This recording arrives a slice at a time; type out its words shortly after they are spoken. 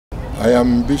I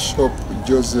am Bishop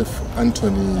Joseph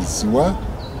Antony Zziwa,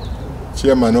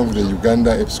 Chairman of the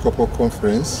Uganda Episcopal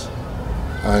Conference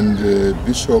and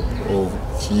Bishop of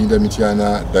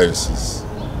Kiyinda-Mityana Diocese.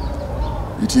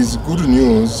 It is good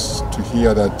news to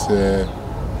hear that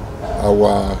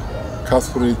our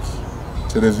Catholic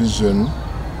television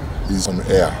is on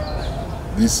air.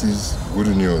 This is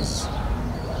good news.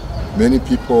 Many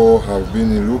people have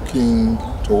been looking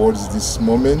towards this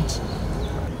moment.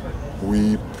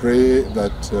 We pray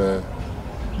that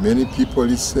many people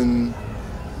listen,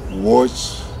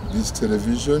 watch this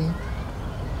television.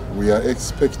 We are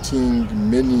expecting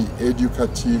many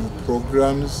educative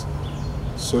programs,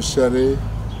 socially,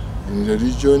 in the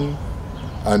region,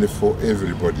 and for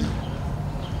everybody.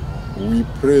 We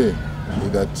pray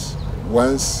that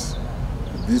once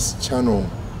this channel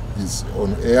is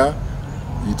on air,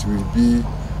 it will be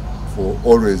for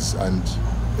always and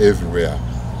everywhere.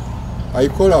 I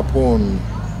call upon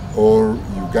all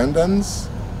Ugandans,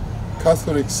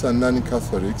 Catholics and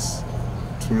non-Catholics,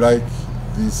 to like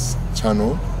this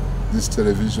channel, this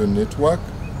television network,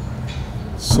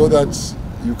 so that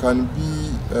you can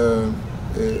be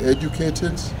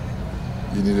educated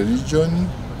in the region,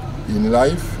 in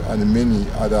life, and many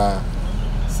other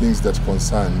things that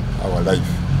concern our life.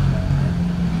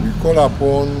 We call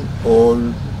upon all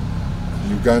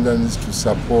Ugandans to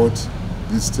support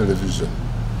this television.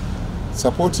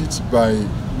 Support it by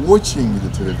watching the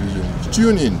television.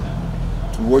 Tune in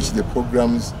to watch the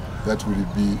programs that will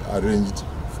be arranged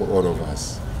for all of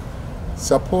us.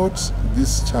 Support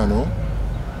this channel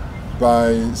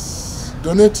by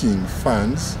donating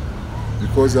funds,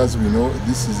 because as we know,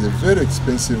 this is a very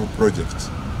expensive project.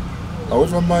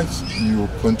 However much you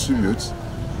contribute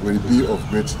will be of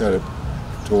great help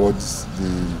towards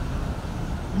the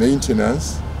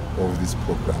maintenance of this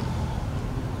program.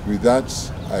 With that,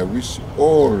 I wish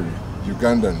all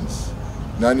Ugandans,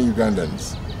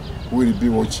 non-Ugandans, who will be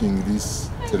watching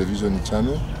this television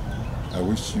channel, I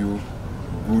wish you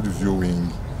good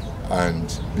viewing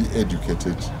and be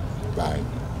educated by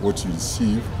what you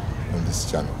receive on this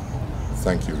channel.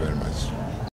 Thank you very much.